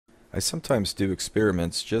I sometimes do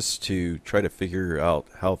experiments just to try to figure out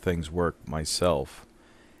how things work myself.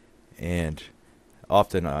 And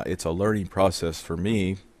often it's a learning process for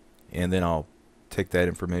me, and then I'll take that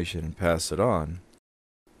information and pass it on.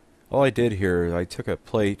 All I did here, I took a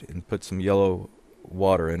plate and put some yellow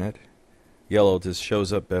water in it. Yellow just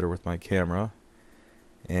shows up better with my camera,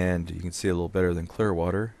 and you can see a little better than clear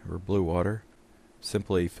water or blue water.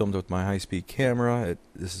 Simply filmed with my high-speed camera.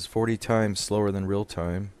 This is 40 times slower than real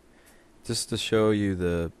time, just to show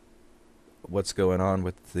you what's going on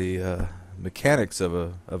with the mechanics of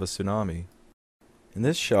a tsunami. In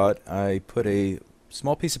this shot, I put a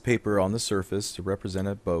small piece of paper on the surface to represent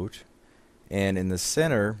a boat, and in the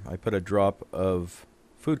center I put a drop of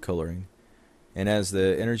food coloring, and as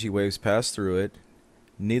the energy waves pass through it,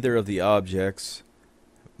 neither of the objects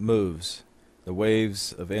moves. The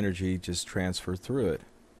waves of energy just transfer through it.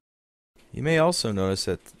 You may also notice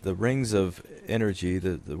that the rings of energy,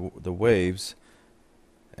 the waves,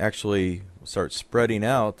 actually start spreading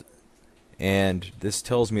out, and this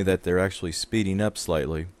tells me that they're actually speeding up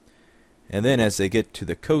slightly. And then as they get to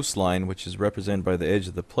the coastline, which is represented by the edge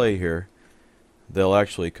of the play here, they'll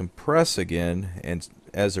actually compress again, and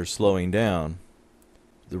as they're slowing down,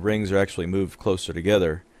 the rings are actually moved closer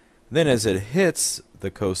together. Then as it hits the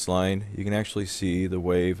coastline, you can actually see the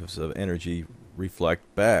waves of energy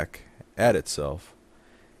reflect back at itself.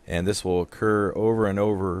 And this will occur over and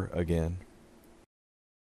over again.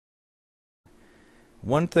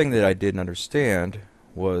 One thing that I didn't understand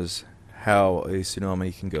was how a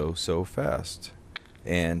tsunami can go so fast.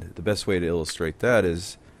 And the best way to illustrate that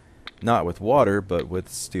is not with water, but with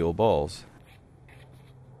steel balls.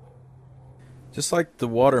 Just like the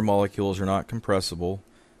water molecules are not compressible,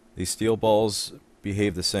 these steel balls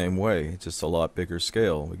behave the same way, just a lot bigger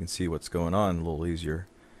scale. We can see what's going on a little easier.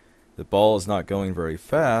 The ball is not going very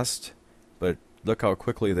fast, but look how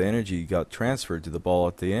quickly the energy got transferred to the ball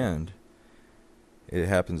at the end. It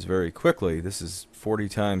happens very quickly. This is 40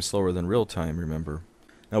 times slower than real time, remember.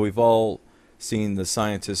 Now we've all seen the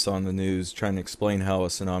scientists on the news trying to explain how a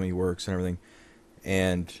tsunami works and everything,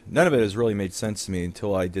 and none of it has really made sense to me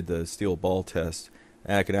until I did the steel ball test,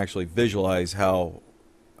 and I can actually visualize how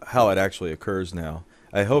it actually occurs now.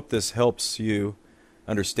 I hope this helps you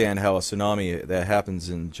understand how a tsunami that happens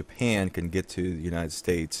in Japan can get to the United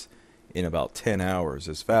States in about 10 hours,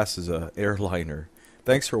 as fast as an airliner.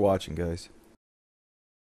 Thanks for watching, guys.